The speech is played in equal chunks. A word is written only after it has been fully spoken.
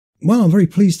Well, I'm very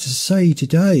pleased to say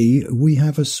today we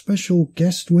have a special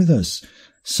guest with us,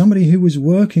 somebody who was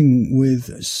working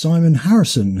with Simon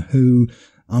Harrison, who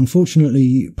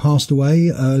unfortunately passed away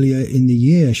earlier in the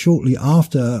year, shortly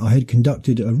after I had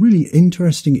conducted a really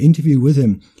interesting interview with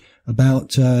him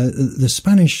about the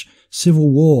Spanish Civil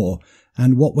War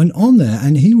and what went on there.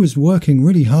 And he was working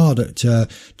really hard at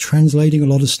translating a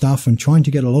lot of stuff and trying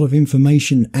to get a lot of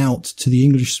information out to the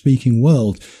English-speaking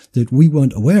world that we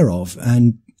weren't aware of.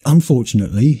 And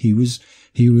unfortunately, he was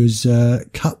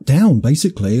cut down,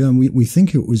 basically, and we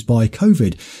think it was by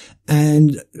COVID.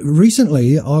 And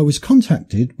recently I was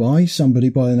contacted by somebody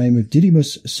by the name of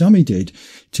Didymus Sumydid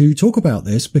to talk about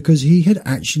this, because he had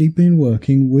actually been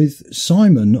working with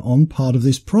Simon on part of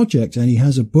this project, and he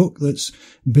has a book that's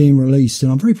being released.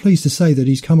 And I'm very pleased to say that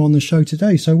he's come on the show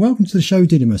today. So welcome to the show,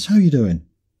 Didymus. How are you doing?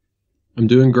 I'm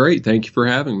doing great. Thank you for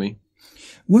having me.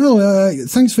 Well,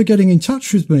 thanks for getting in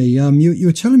touch with me. You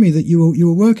were telling me that you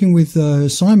were working with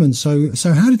Simon. So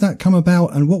how did that come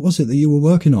about, and what was it that you were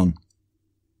working on?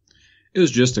 It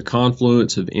was just a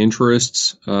confluence of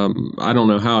interests. I don't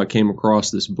know how I came across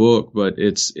this book, but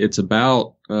it's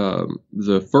about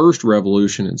the first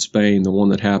revolution in Spain, the one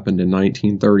that happened in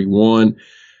 1931,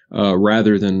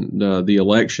 rather than the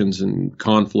elections and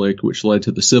conflict which led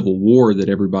to the Civil War that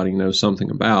everybody knows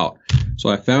something about. So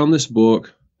I found this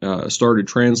book, started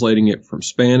translating it from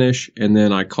Spanish, and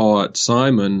then I caught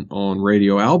Simon on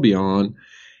Radio Albion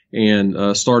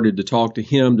and started to talk to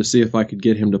him to see if I could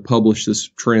get him to publish this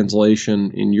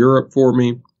translation in Europe for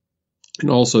me, and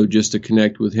also just to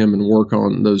connect with him and work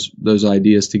on those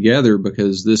ideas together,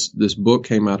 because this book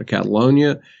came out of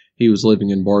Catalonia. He was living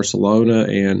in Barcelona,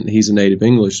 and he's a native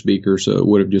English speaker, so it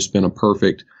would have just been a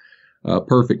perfect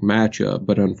matchup.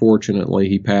 But unfortunately,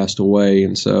 he passed away,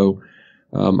 and so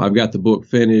I've got the book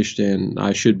finished, and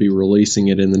I should be releasing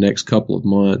it in the next couple of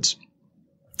months.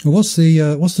 What's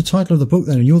the title of the book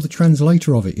then? And you're the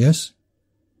translator of it, yes?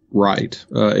 Right.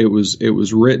 It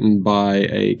was written by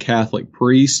a Catholic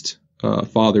priest,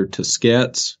 Father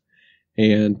Tusquets,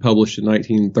 and published in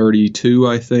 1932,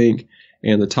 I think.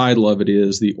 And the title of it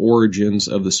is The Origins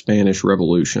of the Spanish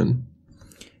Revolution.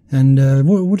 And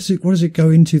what does it go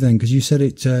into then? Because you said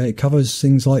it covers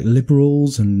things like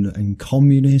liberals and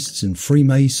communists and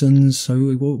Freemasons.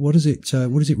 So what does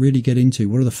it really get into?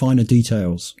 What are the finer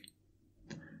details?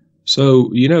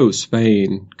 So,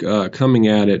 Spain, coming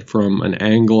at it from an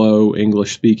Anglo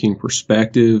English-speaking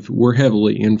perspective, we're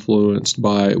heavily influenced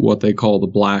by what they call the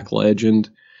Black Legend,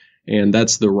 and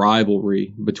that's the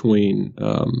rivalry between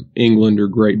England or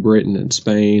Great Britain and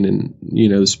Spain,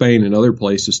 and Spain and other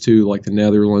places too, like the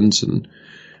Netherlands and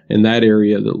that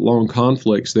area, the long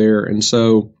conflicts there. And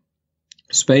so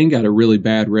Spain got a really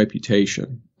bad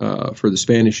reputation for the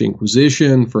Spanish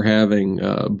Inquisition, for having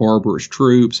barbarous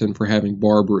troops, and for having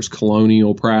barbarous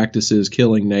colonial practices,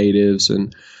 killing natives,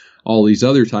 and all these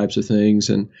other types of things.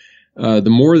 And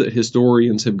the more that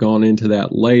historians have gone into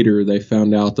that later, they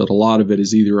found out that a lot of it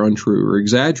is either untrue or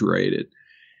exaggerated.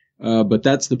 But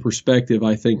that's the perspective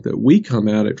I think that we come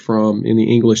at it from in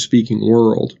the English-speaking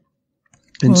world.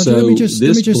 And so let me just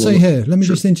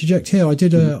interject here. I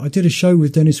did a show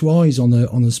with Dennis Wise on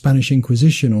the Spanish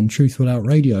Inquisition on Truth Without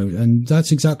Radio, and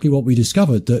that's exactly what we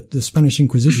discovered, that the Spanish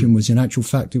Inquisition was, in actual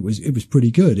fact, it was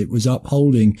pretty good. It was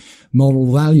upholding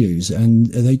moral values, and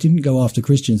they didn't go after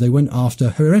Christians. They went after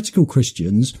heretical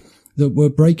Christians that were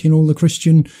breaking all the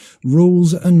Christian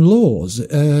rules and laws.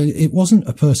 It wasn't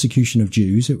a persecution of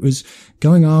Jews. It was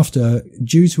going after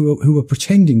Jews who were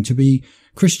pretending to be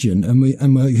Christian and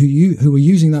who were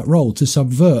using that role to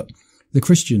subvert the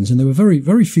Christians. And there were very,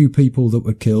 very few people that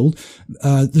were killed.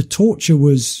 The torture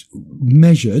was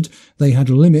measured. They had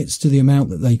limits to the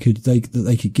amount that they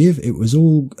could give. It was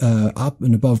all up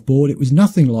and above board. It was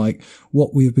nothing like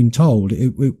what we have been told.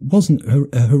 It wasn't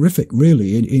horrific,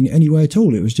 really, in any way at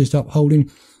all. It was just upholding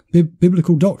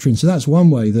biblical doctrine. So that's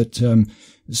one way that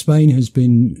Spain has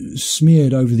been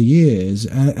smeared over the years,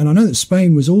 and I know that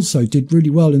Spain did really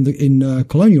well in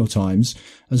colonial times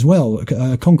as well,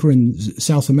 conquering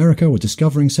South America or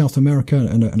discovering South America,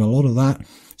 and a lot of that.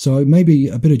 So maybe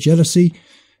a bit of jealousy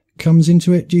comes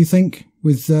into it. Do you think,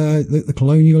 with the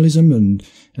colonialism and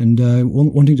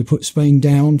wanting to put Spain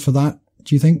down for that?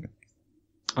 Do you think?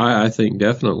 I think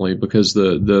definitely, because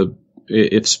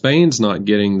if Spain's not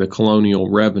getting the colonial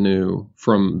revenue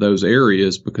from those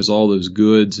areas, because all those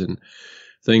goods and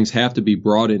things have to be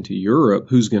brought into Europe,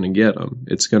 who's going to get them?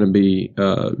 It's going to be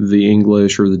the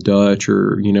English or the Dutch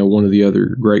or, one of the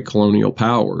other great colonial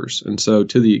powers. And so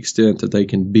to the extent that they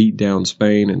can beat down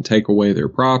Spain and take away their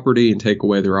property and take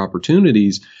away their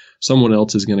opportunities, someone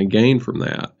else is going to gain from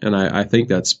that. And I think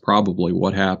that's probably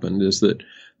what happened, is that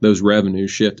those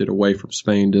revenues shifted away from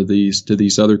Spain to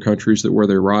these other countries that were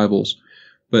their rivals.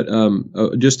 But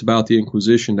just about the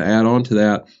Inquisition, to add on to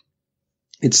that,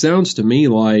 it sounds to me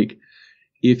like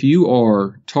if you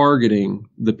are targeting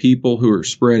the people who are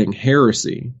spreading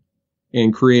heresy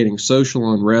and creating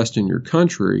social unrest in your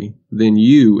country, then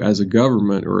you, as a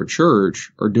government or a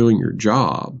church, are doing your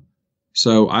job.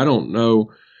 So I don't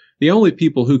know. The only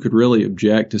people who could really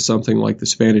object to something like the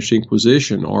Spanish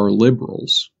Inquisition are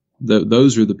liberals.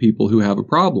 Those are the people who have a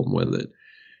problem with it.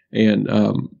 And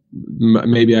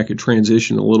maybe I could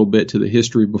transition a little bit to the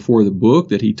history before the book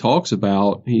that he talks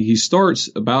about. He starts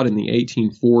about in the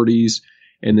 1840s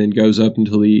and then goes up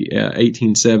until the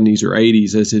 1870s or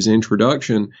 80s as his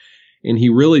introduction. And he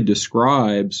really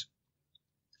describes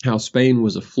how Spain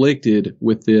was afflicted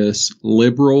with this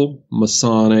liberal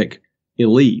Masonic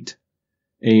elite.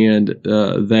 And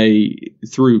they,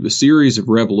 through a series of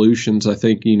revolutions, I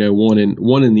think, one in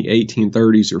the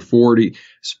 1830s or 40s,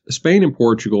 Spain and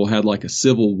Portugal had like a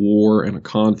civil war and a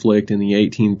conflict in the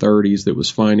 1830s that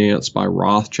was financed by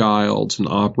Rothschilds and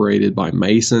operated by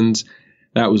Masons.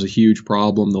 That was a huge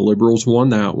problem. The liberals won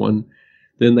that one.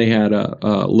 Then they had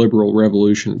a liberal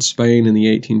revolution in Spain in the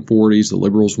 1840s. The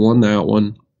liberals won that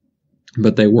one.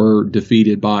 But they were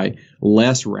defeated by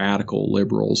less radical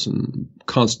liberals and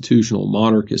constitutional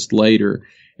monarchists later.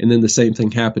 And then the same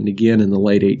thing happened again in the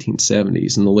late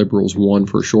 1870s, and the liberals won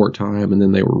for a short time, and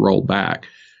then they were rolled back.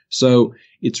 So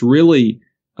it's really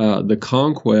the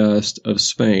conquest of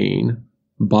Spain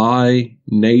by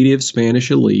native Spanish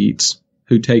elites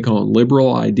who take on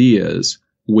liberal ideas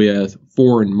with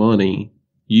foreign money,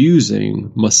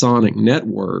 using Masonic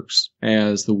networks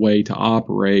as the way to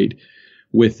operate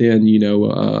within,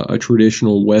 a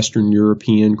traditional Western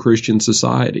European Christian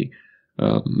society.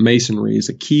 Masonry is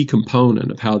a key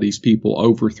component of how these people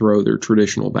overthrow their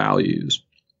traditional values.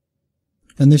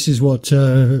 And this is what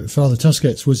Father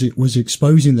Tusquets was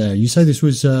exposing there. You say this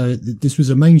was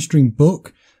a mainstream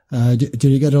book. Did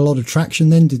it get a lot of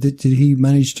traction then? Did he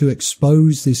manage to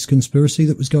expose this conspiracy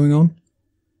that was going on?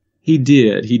 He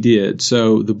did.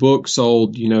 So the book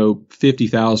sold,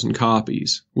 50,000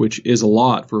 copies, which is a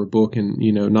lot for a book in,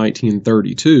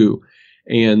 1932.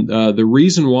 And the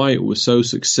reason why it was so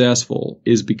successful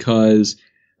is because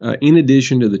in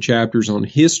addition to the chapters on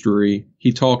history,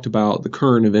 he talked about the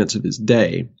current events of his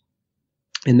day.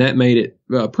 And that made it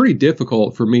pretty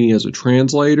difficult for me as a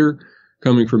translator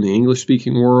coming from the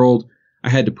English-speaking world. I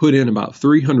had to put in about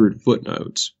 300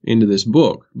 footnotes into this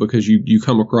book because you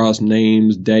come across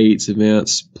names, dates,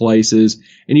 events, places,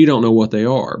 and you don't know what they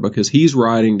are because he's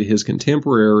writing to his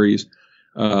contemporaries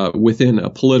within a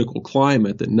political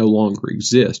climate that no longer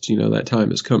exists. That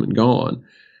time has come and gone.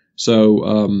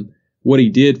 So what he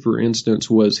did, for instance,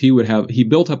 was he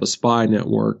built up a spy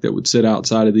network that would sit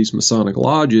outside of these Masonic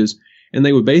lodges, and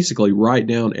they would basically write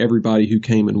down everybody who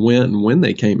came and went and when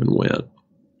they came and went.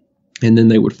 And then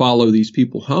they would follow these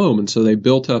people home. And so they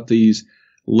built up these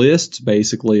lists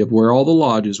basically of where all the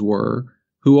lodges were,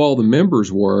 who all the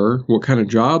members were, what kind of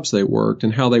jobs they worked,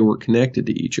 and how they were connected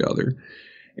to each other.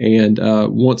 And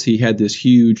once he had this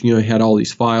huge, he had all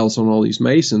these files on all these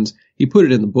Masons, he put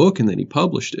it in the book and then he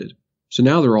published it. So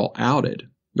now they're all outed.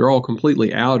 They're all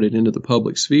completely outed into the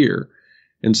public sphere.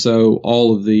 And so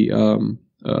all of the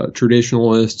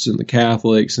traditionalists and the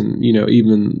Catholics and,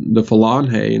 even the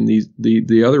Falange and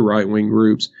the other right-wing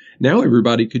groups, now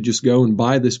everybody could just go and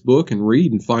buy this book and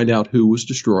read and find out who was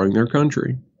destroying their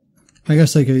country. I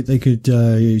guess they could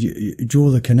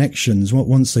draw the connections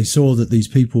once they saw that these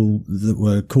people that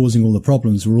were causing all the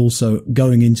problems were also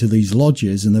going into these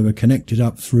lodges and they were connected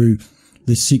up through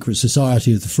this secret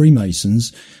society of the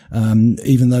Freemasons,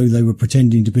 even though they were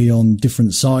pretending to be on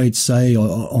different sides, say,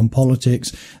 or on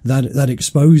politics, that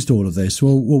exposed all of this.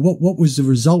 Well, what was the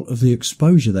result of the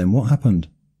exposure then? What happened?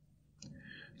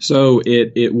 So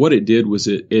what it did was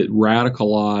it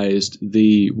radicalized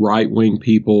the right-wing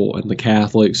people and the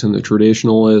Catholics and the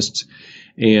traditionalists.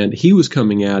 And he was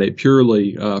coming at it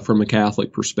purely from a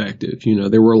Catholic perspective.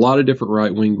 There were a lot of different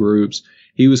right-wing groups.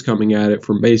 He was coming at it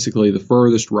from basically the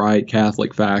furthest right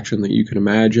Catholic faction that you can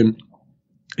imagine.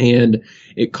 And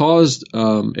it caused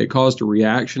a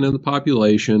reaction in the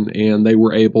population, and they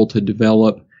were able to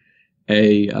develop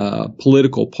a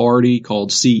political party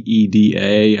called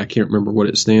CEDA. I can't remember what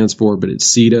it stands for, but it's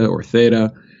CETA or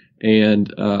Theta.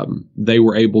 And they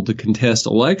were able to contest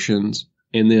elections,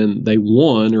 and then they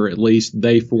won, or at least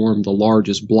they formed the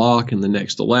largest bloc in the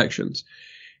next elections.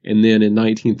 And then in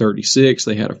 1936,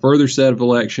 they had a further set of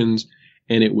elections,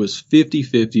 and it was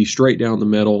 50-50 straight down the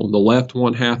middle. The left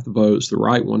won half the votes, the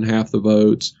right won half the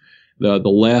votes. The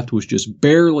left was just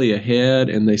barely ahead,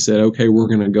 and they said, okay, we're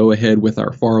going to go ahead with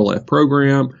our far left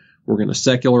program. We're going to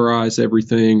secularize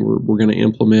everything. We're going to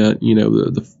implement,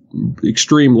 the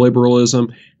extreme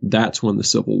liberalism. That's when the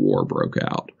Civil War broke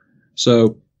out.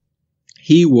 So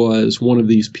he was one of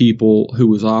these people who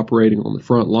was operating on the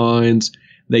front lines.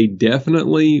 They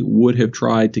definitely would have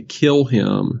tried to kill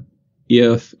him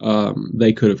if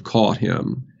they could have caught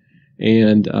him.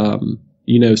 And,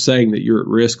 saying that you're at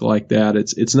risk like that,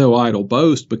 it's no idle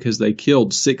boast, because they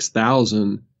killed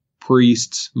 6,000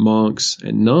 priests, monks,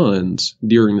 and nuns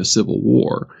during the Civil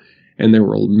War. And there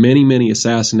were many, many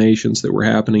assassinations that were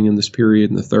happening in this period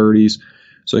in the 30s.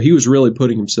 So he was really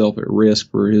putting himself at risk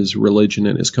for his religion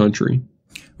and his country.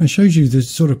 It shows you the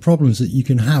sort of problems that you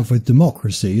can have with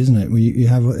democracy, isn't it? Where you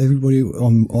have everybody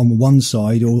on one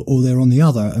side or they're on the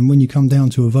other. And when you come down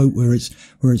to a vote where it's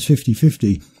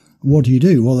 50-50, what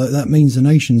do? Well, that means the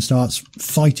nation starts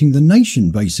fighting the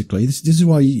nation, basically. This is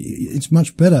why it's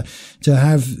much better to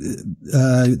have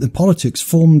the politics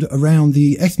formed around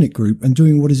the ethnic group and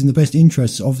doing what is in the best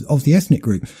interests of the ethnic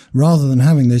group, rather than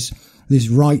having this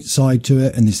right side to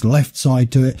it and this left side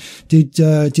to it. Did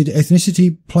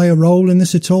ethnicity play a role in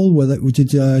this at all?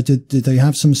 Did they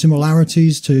have some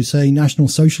similarities to, say, National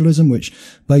Socialism, which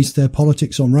based their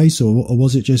politics on race, or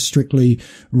was it just strictly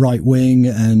right wing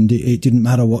and it didn't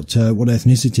matter what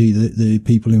ethnicity the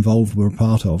people involved were a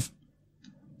part of?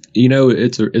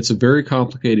 It's a very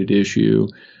complicated issue.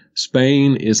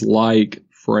 Spain is like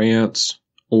France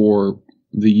or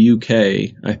the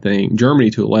UK, I think,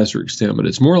 Germany to a lesser extent, but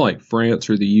it's more like France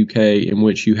or the UK, in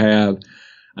which you have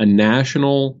a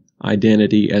national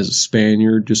identity as a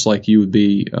Spaniard, just like you would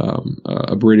be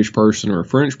a British person or a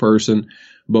French person.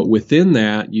 But within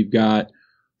that, you've got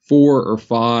 4 or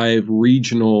 5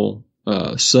 regional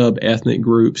sub-ethnic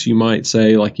groups, you might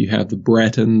say, like you have the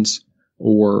Bretons,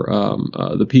 or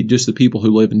just the people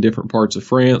who live in different parts of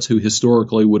France who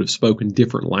historically would have spoken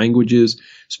different languages.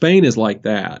 Spain is like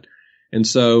that. And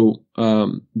so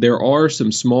there are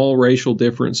some small racial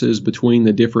differences between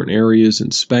the different areas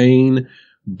in Spain,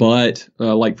 but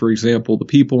like, for example, the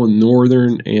people in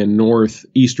northern and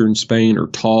northeastern Spain are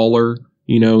taller,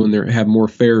 and they have more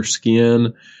fair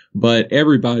skin. But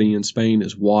everybody in Spain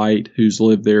is white who's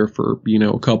lived there for,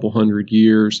 a couple hundred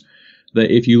years.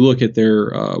 If you look at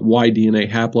their Y-DNA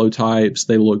haplotypes,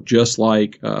 they look just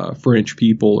like French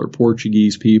people or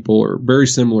Portuguese people, or very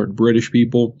similar to British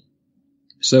people.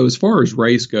 So as far as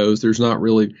race goes, there's not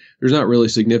really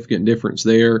significant difference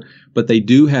there, but they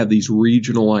do have these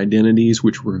regional identities,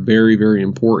 which were very, very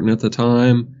important at the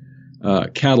time.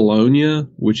 Catalonia,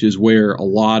 which is where a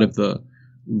lot of the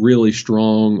really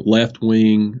strong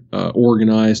left-wing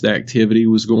organized activity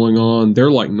was going on.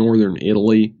 They're like northern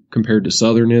Italy compared to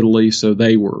southern Italy, so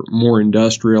they were more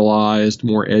industrialized,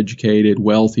 more educated,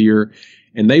 wealthier,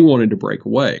 and they wanted to break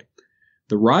away.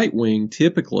 The right wing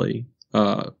typically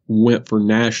went for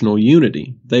national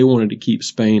unity. They wanted to keep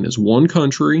Spain as one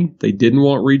country. They didn't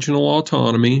want regional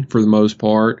autonomy for the most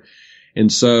part.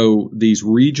 And so these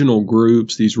regional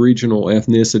groups, these regional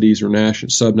ethnicities or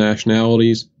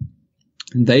subnationalities,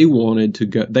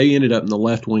 they ended up in the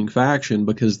left-wing faction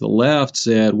because the left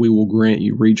said, we will grant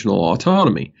you regional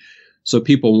autonomy. So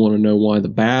people want to know why the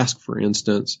Basque, for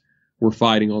instance, were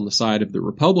fighting on the side of the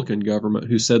Republican government,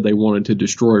 who said they wanted to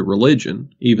destroy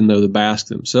religion, even though the Basques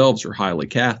themselves are highly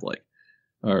Catholic,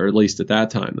 or at least at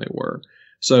that time they were.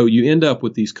 So you end up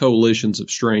with these coalitions of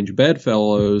strange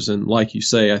bedfellows, and like you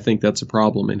say, I think that's a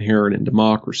problem inherent in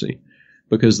democracy,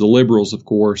 because the liberals, of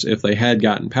course, if they had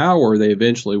gotten power, they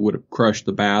eventually would have crushed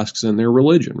the Basques and their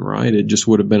religion, right? It just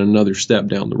would have been another step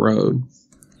down the road.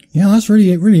 Yeah, that's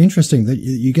really, really interesting that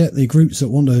you get the groups that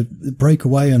want to break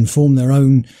away and form their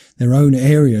own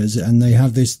areas, and they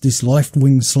have this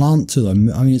left-wing slant to them.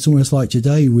 I mean, it's almost like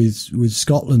today with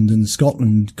Scotland, and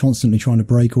Scotland constantly trying to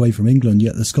break away from England,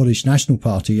 yet the Scottish National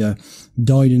Party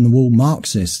died in the wool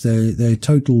Marxists. They're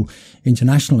total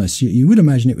internationalists. You would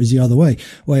imagine it was the other way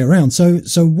around.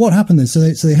 So what happened then? So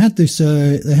they had this,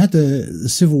 they had the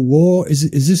Civil War.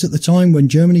 Is this at the time when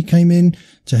Germany came in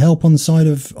to help on the side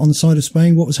of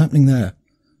Spain? What was happening there?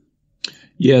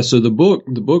 Yeah, so the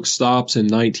book stops in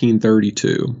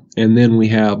 1932, and then we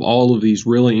have all of these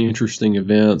really interesting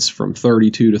events from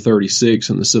 32 to 36,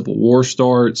 and the Civil War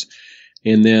starts,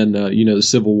 and then the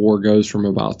Civil War goes from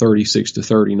about 36 to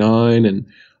 39,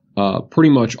 and pretty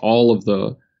much all of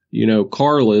the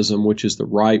Carlism, which is the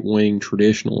right-wing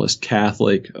traditionalist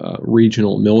Catholic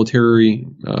regional military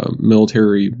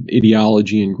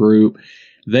ideology and group,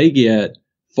 they get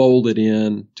folded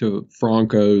in to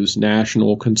Franco's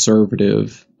national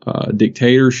conservative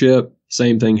dictatorship.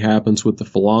 Same thing happens with the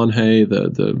Falange,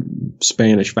 the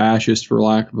Spanish fascists, for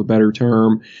lack of a better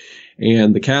term.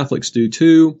 And the Catholics do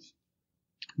too.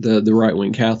 The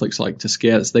right-wing Catholics like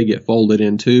Tusquets, they get folded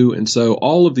in too. And so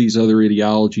all of these other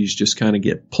ideologies just kind of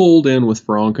get pulled in with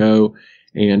Franco,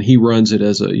 and he runs it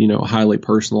as a, a highly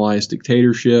personalized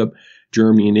dictatorship.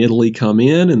 Germany and Italy come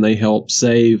in and they help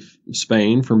save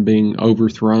Spain from being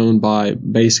overthrown by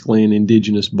basically an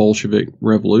indigenous Bolshevik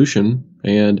revolution.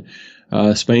 And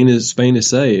Spain is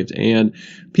saved. And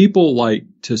people like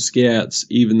Tusquets,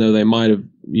 even though they might have,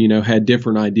 had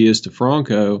different ideas to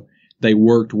Franco, they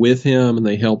worked with him and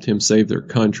they helped him save their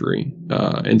country.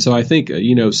 And so I think,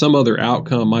 some other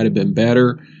outcome might have been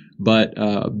better, but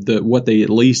what they at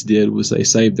least did was they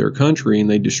saved their country and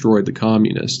they destroyed the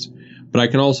communists. But I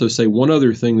can also say one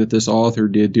other thing that this author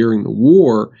did during the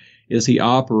war is he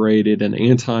operated an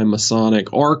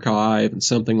anti-Masonic archive and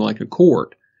something like a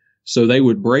court. So they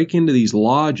would break into these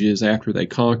lodges after they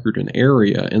conquered an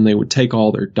area and they would take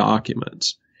all their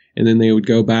documents. And then they would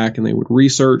go back and they would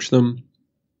research them.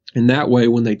 And that way,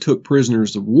 when they took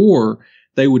prisoners of war,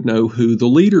 they would know who the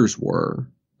leaders were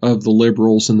of the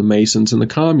liberals and the Masons and the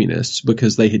communists,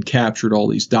 because they had captured all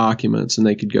these documents and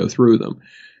they could go through them.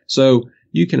 So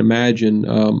you can imagine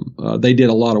they did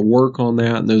a lot of work on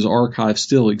that, and those archives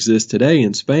still exist today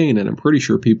in Spain, and I'm pretty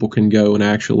sure people can go and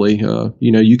actually,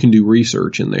 you can do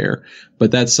research in there.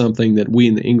 But that's something that we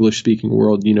in the English-speaking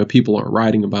world, people aren't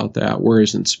writing about that,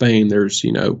 whereas in Spain there's,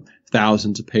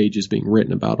 thousands of pages being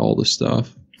written about all this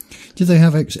stuff. Did they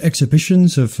have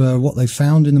exhibitions of what they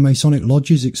found in the Masonic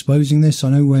lodges exposing this?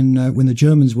 I know when the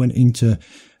Germans went into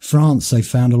France, they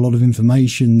found a lot of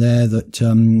information there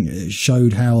that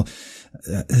showed how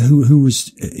who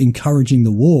was encouraging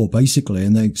the war, basically,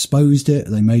 and they exposed it.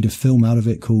 They made a film out of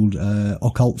it called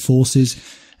Occult Forces.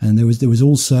 And there was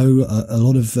also a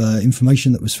lot of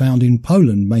information that was found in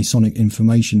Poland, Masonic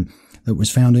information that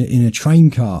was found in a train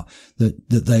car that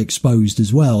they exposed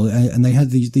as well. And they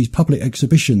had these public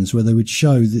exhibitions where they would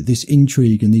show this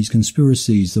intrigue and these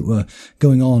conspiracies that were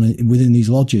going on within these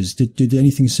lodges. Did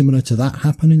anything similar to that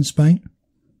happen in Spain?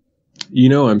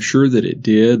 I'm sure that it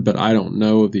did, but I don't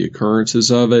know of the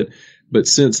occurrences of it. But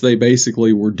since they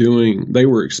basically they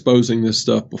were exposing this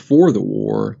stuff before the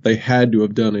war, they had to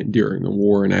have done it during the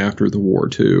war and after the war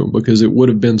too, because it would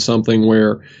have been something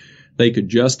where they could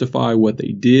justify what they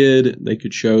did. They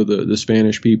could show the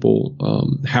Spanish people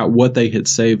what they had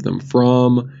saved them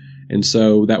from, and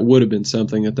so that would have been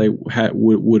something that they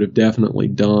would have definitely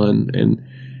done. And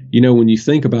when you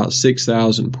think about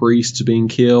 6,000 priests being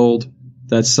killed,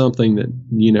 that's something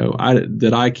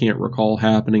that I can't recall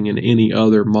happening in any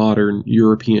other modern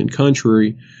European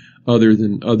country other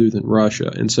than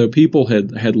Russia. And so people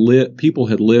had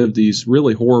lived these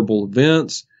really horrible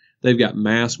events. They've got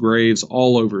mass graves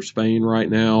all over Spain right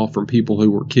now from people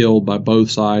who were killed by both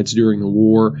sides during the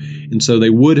war. And so they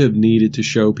would have needed to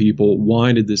show people,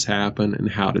 why did this happen and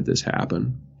how did this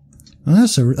happen? And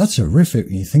that's horrific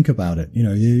when you think about it.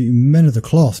 The men of the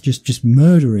cloth just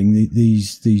murdering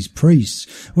these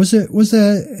priests. Was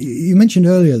there, you mentioned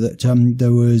earlier that,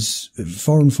 there was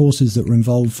foreign forces that were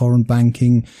involved, foreign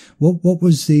banking. What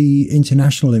was the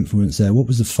international influence there? What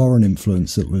was the foreign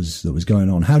influence that was going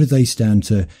on? How did they stand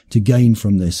to gain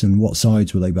from this, and what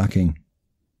sides were they backing?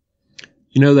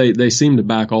 They seemed to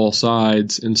back all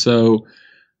sides. And so,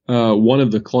 one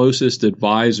of the closest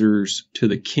advisors to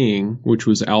the king, which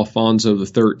was Alfonso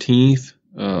XIII,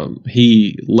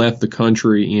 he left the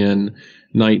country in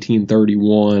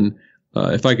 1931.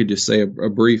 If I could just say a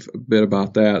brief bit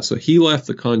about that. So he left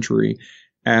the country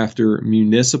after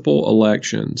municipal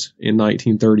elections in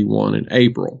 1931 in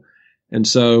April. And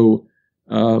so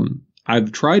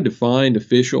I've tried to find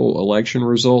official election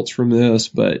results from this,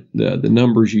 but the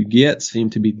numbers you get seem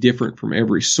to be different from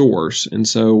every source. And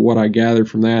so what I gathered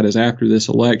from that is after this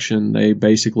election, they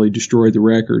basically destroyed the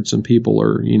records, and people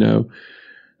are,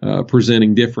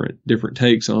 presenting different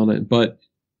takes on it. But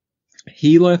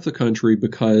he left the country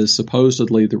because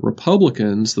supposedly the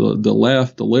Republicans, the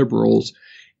left, the liberals,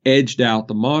 edged out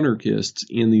the monarchists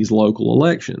in these local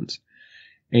elections.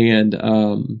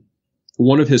 And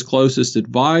one of his closest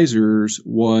advisors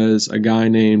was a guy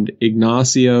named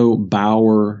Ignacio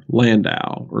Bauer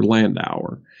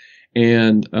Landauer.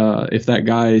 And if that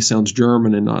guy sounds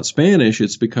German and not Spanish,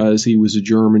 it's because he was a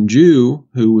German Jew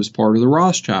who was part of the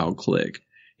Rothschild clique.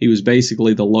 He was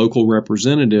basically the local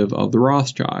representative of the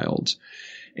Rothschilds.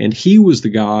 And he was the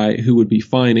guy who would be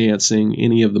financing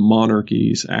any of the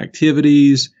monarchy's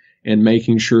activities and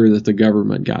making sure that the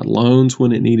government got loans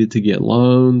when it needed to get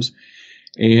loans.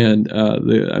 And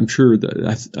I'm sure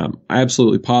that I'm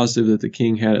absolutely positive that the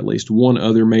king had at least one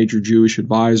other major Jewish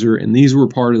advisor, and these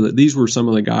were some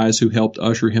of the guys who helped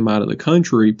usher him out of the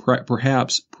country,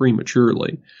 perhaps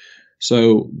prematurely.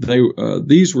 So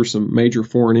these were some major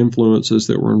foreign influences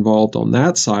that were involved on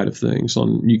that side of things,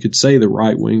 on, you could say, the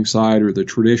right-wing side or the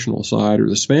traditional side or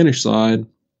the Spanish side.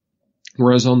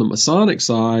 Whereas on the Masonic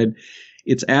side,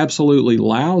 it's absolutely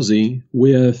lousy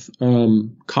with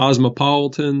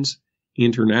cosmopolitans,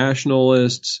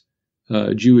 internationalists,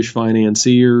 Jewish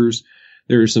financiers.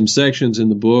 There are some sections in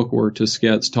the book where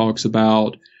Tusquets talks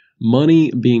about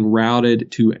money being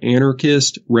routed to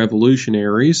anarchist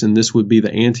revolutionaries, and this would be the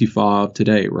Antifa of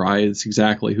today, right? It's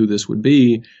exactly who this would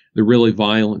be, the really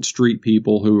violent street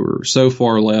people who are so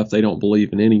far left they don't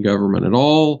believe in any government at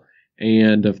all,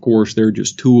 and of course they're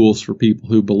just tools for people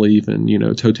who believe in,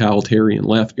 totalitarian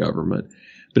left government.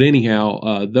 But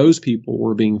anyhow, those people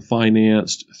were being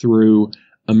financed through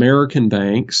American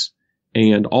banks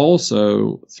and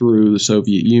also through the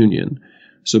Soviet Union.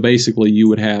 So basically, you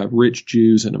would have rich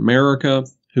Jews in America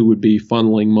who would be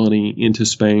funneling money into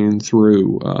Spain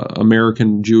through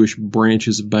American Jewish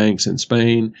branches of banks in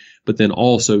Spain, but then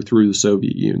also through the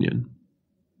Soviet Union.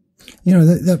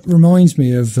 That reminds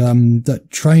me of that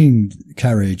train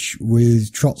carriage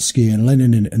with Trotsky and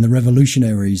Lenin and the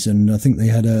revolutionaries, and I think they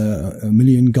had a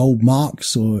million gold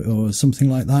marks or something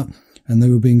like that, and they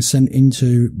were being sent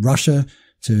into Russia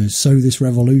to sow this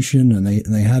revolution, and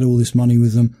they had all this money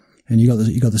with them. And you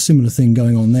got the similar thing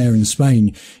going on there in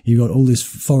Spain. You got all this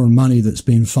foreign money that's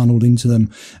being funneled into them.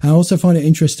 I also find it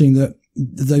interesting that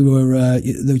they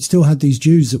still had these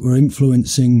Jews that were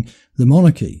influencing the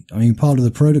monarchy. I mean, part of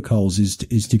the protocols is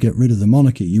to get rid of the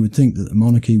monarchy. You would think that the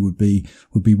monarchy would be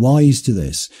wise to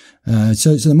this.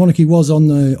 So the monarchy was on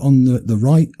the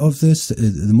right of this.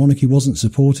 The monarchy wasn't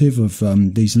supportive of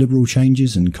these liberal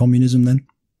changes and communism then.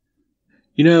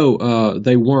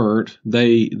 They weren't.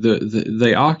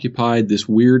 They occupied this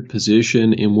weird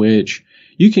position in which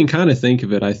you can kind of think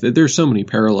of it. There's so many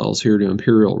parallels here to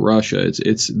Imperial Russia.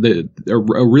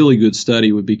 A really good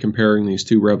study would be comparing these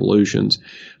two revolutions.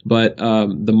 But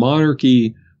the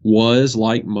monarchy was,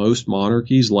 like most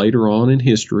monarchies later on in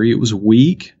history, it was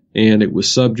weak and it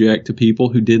was subject to people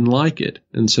who didn't like it.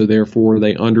 And so therefore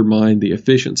they undermined the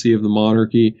efficiency of the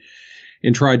monarchy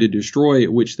and tried to destroy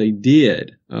it, which they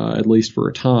did, at least for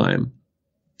a time.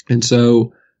 And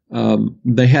so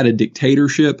they had a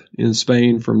dictatorship in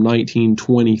Spain from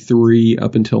 1923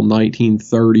 up until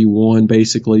 1931,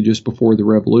 basically just before the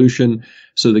revolution.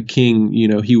 So the king,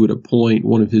 he would appoint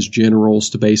one of his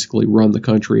generals to basically run the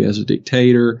country as a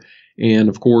dictator. And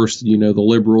of course, the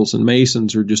liberals and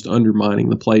Masons are just undermining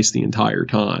the place the entire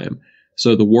time.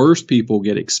 So the worst people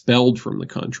get expelled from the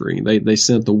country. They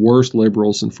sent the worst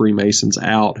liberals and Freemasons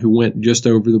out, who went just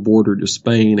over the border to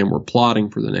Spain and were plotting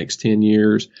for the next 10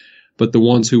 years. But the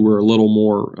ones who were a little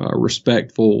more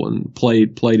respectful and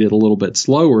played it a little bit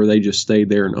slower, they just stayed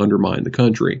there and undermined the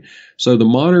country. So the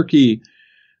monarchy,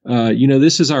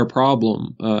 this is our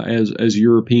problem as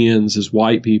Europeans, as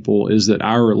white people, is that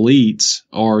our elites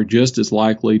are just as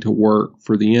likely to work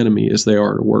for the enemy as they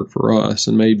are to work for us,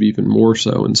 and maybe even more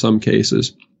so in some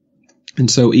cases. And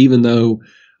so even though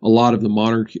a lot of the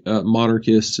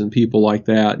monarchists and people like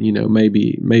that,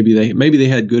 maybe they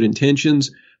had good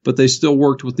intentions, but they still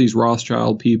worked with these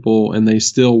Rothschild people, and they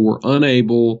still were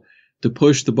unable to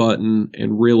push the button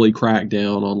and really crack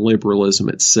down on liberalism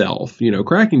itself.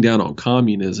 Cracking down on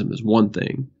communism is one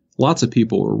thing. Lots of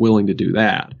people are willing to do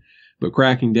that. But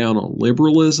cracking down on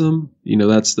liberalism,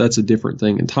 that's a different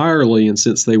thing entirely. And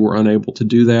since they were unable to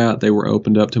do that, they were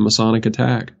opened up to Masonic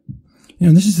attack.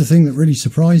 This is the thing that really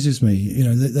surprises me.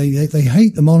 They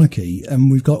hate the monarchy, and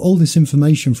we've got all this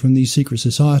information from these secret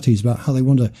societies about how they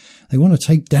want to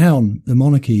take down the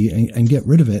monarchy and get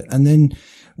rid of it. And then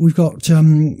we've got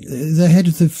the head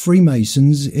of the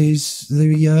Freemasons is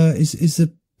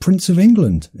the Prince of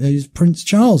England. Prince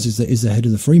Charles is the head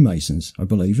of the Freemasons, I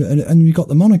believe, and we've got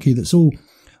the monarchy that's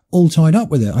all tied up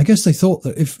with it. I guess they thought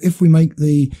that if we make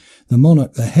the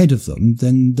monarch the head of them,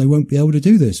 then they won't be able to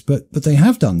do this. But they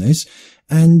have done this,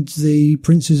 and the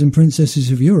princes and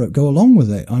princesses of Europe go along with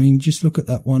it. I mean, just look at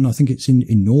that one. I think it's in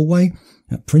Norway,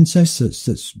 that princess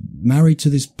that's married to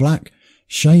this black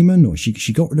shaman, or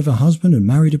she got rid of her husband and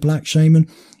married a black shaman.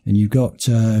 And you've got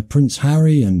Prince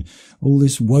Harry and all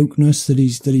this wokeness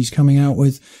that he's coming out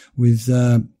with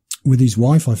his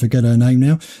wife. I forget her name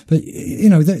now, but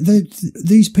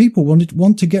these people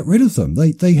want to get rid of them.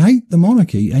 They hate the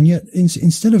monarchy, and yet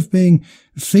instead of being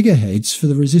figureheads for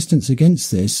the resistance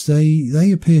against this,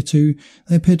 they appear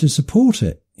to support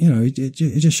it. it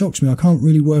just shocks me. I can't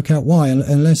really work out why,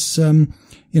 unless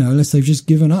unless they've just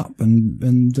given up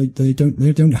and they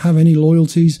don't have any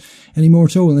loyalties anymore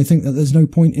at all, and they think that there's no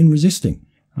point in resisting.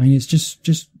 I mean, it's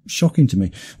just shocking to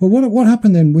me. Well, what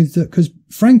happened then with, because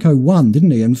Franco won,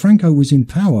 didn't he? And Franco was in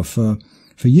power for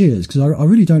years, because I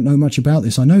really don't know much about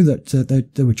this. I know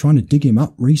that they were trying to dig him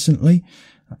up recently.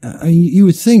 You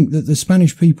would think that the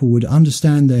Spanish people would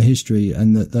understand their history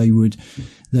and that they would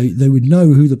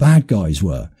know who the bad guys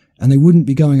were, and they wouldn't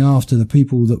be going after the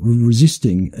people that were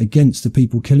resisting against the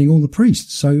people killing all the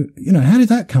priests. So, how did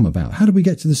that come about? How did we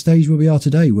get to the stage where we are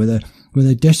today, where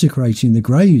they're desecrating the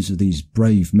graves of these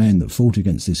brave men that fought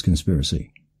against this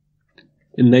conspiracy?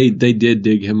 And they did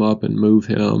dig him up and move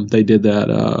him. They did that,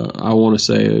 I want to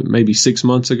say maybe 6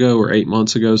 months ago or 8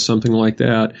 months ago, something like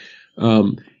that.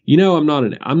 I'm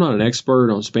not an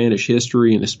expert on Spanish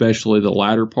history, and especially the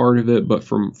latter part of it, but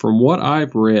from what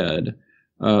I've read,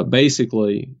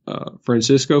 basically,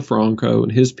 Francisco Franco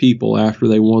and his people, after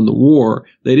they won the war,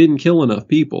 they didn't kill enough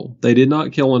people. They did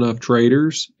not kill enough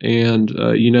traitors. And,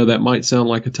 that might sound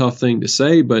like a tough thing to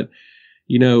say, but,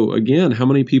 again, how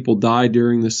many people died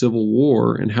during the Civil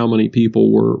War, and how many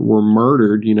people were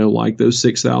murdered, like those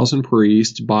 6,000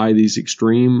 priests by these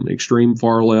extreme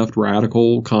far left,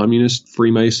 radical, communist,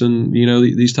 Freemason,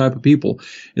 these type of people.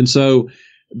 And so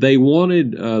they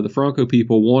wanted, the Franco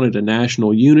people wanted a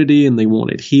national unity, and they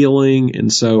wanted healing.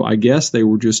 And so I guess they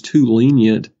were just too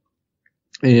lenient.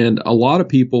 And a lot of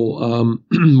people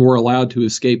were allowed to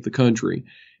escape the country.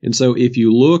 And so if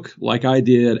you look, like I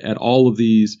did, at all of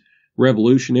these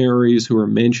revolutionaries who are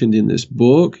mentioned in this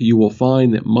book, you will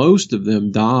find that most of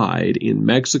them died in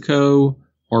Mexico,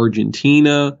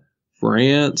 Argentina,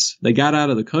 France. They got out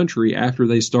of the country after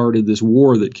they started this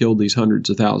war that killed these hundreds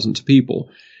of thousands of people.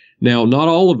 Now, not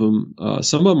all of them,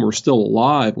 some of them were still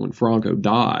alive when Franco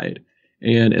died.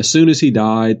 And as soon as he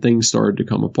died, things started to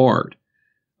come apart.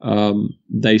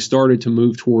 They started to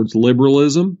move towards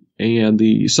liberalism, and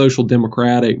the Social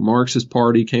Democratic Marxist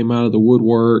Party came out of the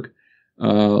woodwork.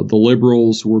 The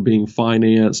liberals were being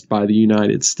financed by the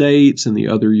United States and the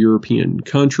other European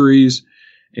countries.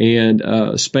 And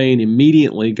Spain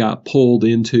immediately got pulled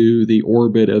into the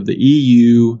orbit of the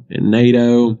EU and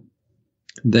NATO.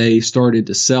 They started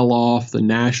to sell off the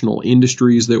national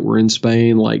industries that were in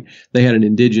Spain. Like, they had an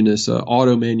indigenous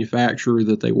auto manufacturer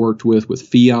that they worked with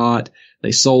Fiat.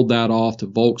 They sold that off to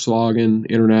Volkswagen,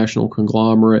 international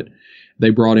conglomerate. They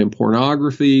brought in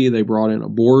pornography. They brought in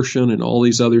abortion and all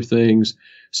these other things.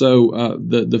 So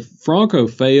the Franco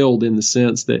failed in the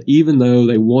sense that even though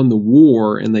they won the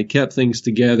war and they kept things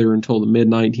together until the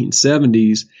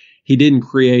mid-1970s, he didn't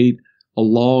create a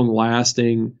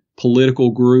long-lasting political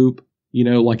group,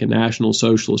 like a National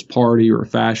Socialist Party or a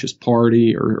Fascist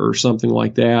Party or something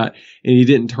like that. And he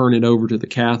didn't turn it over to the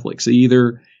Catholics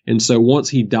either. And so once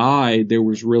he died, there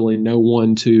was really no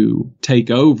one to take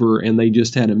over, and they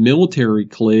just had a military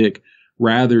clique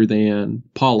rather than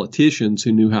politicians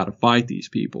who knew how to fight these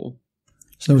people.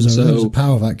 So there was a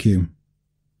power vacuum.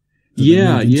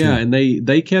 Yeah. And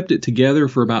they kept it together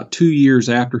for about 2 years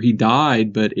after he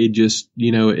died, but it just,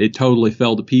 it totally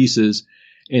fell to pieces.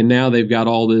 And now they've got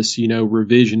all this,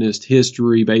 revisionist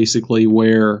history, basically,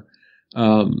 where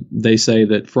they say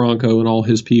that Franco and all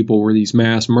his people were these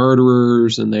mass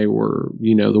murderers, and they were,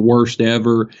 the worst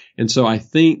ever. And so I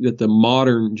think that the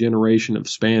modern generation of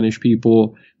Spanish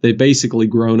people, they've basically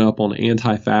grown up on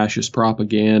anti-fascist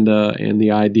propaganda and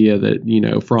the idea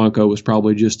that, Franco was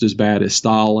probably just as bad as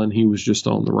Stalin. He was just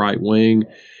on the right wing.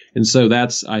 And so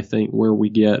that's, I think, where we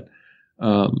get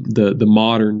the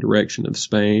modern direction of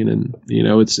Spain. And,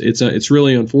 it's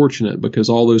really unfortunate because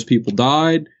all those people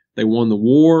died. They won the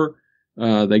war.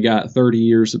 They got 30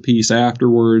 years of peace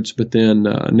afterwards, but then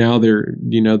now they're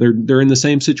in the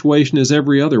same situation as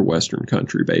every other Western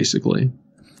country, basically.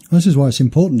 This is why it's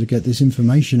important to get this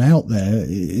information out there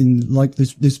in like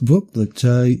this book that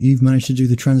you've managed to do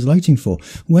the translating for.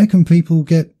 Where can people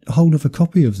get hold of a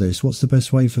copy of this? What's the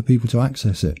best way for people to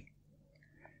access it?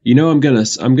 I'm gonna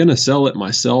sell it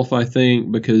myself, I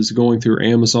think, because going through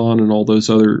Amazon and all those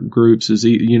other groups is,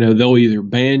 they'll either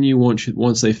ban you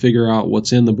once they figure out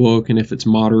what's in the book and if it's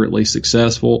moderately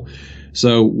successful.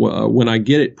 So when I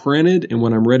get it printed and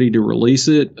when I'm ready to release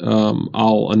it,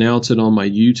 I'll announce it on my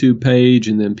YouTube page,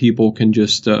 and then people can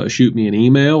just shoot me an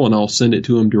email and I'll send it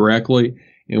to them directly,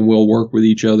 and we'll work with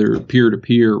each other peer to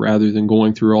peer rather than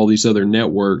going through all these other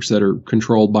networks that are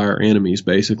controlled by our enemies,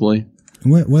 basically.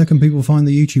 Where can people find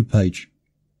the YouTube page?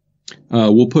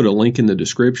 We'll put a link in the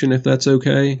description if that's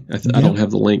okay. I don't have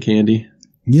the link handy.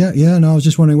 Yeah. No, I was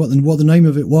just wondering what the name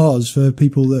of it was for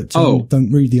people that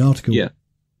don't read the article. Yeah.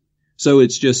 So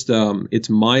it's just it's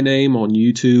my name on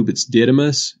YouTube. It's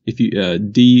Didymus. If you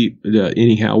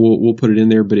anyhow, we'll put it in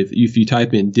there. But if you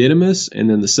type in Didymus and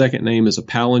then the second name is a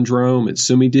palindrome, it's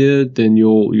Sumydid, then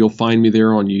you'll find me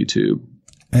there on YouTube.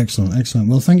 Excellent, excellent.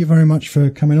 Well, thank you very much for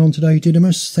coming on today,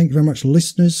 Didymus. Thank you very much,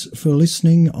 listeners, for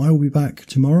listening. I will be back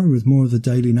tomorrow with more of the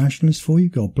Daily Nationalist for you.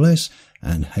 God bless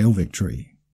and hail victory.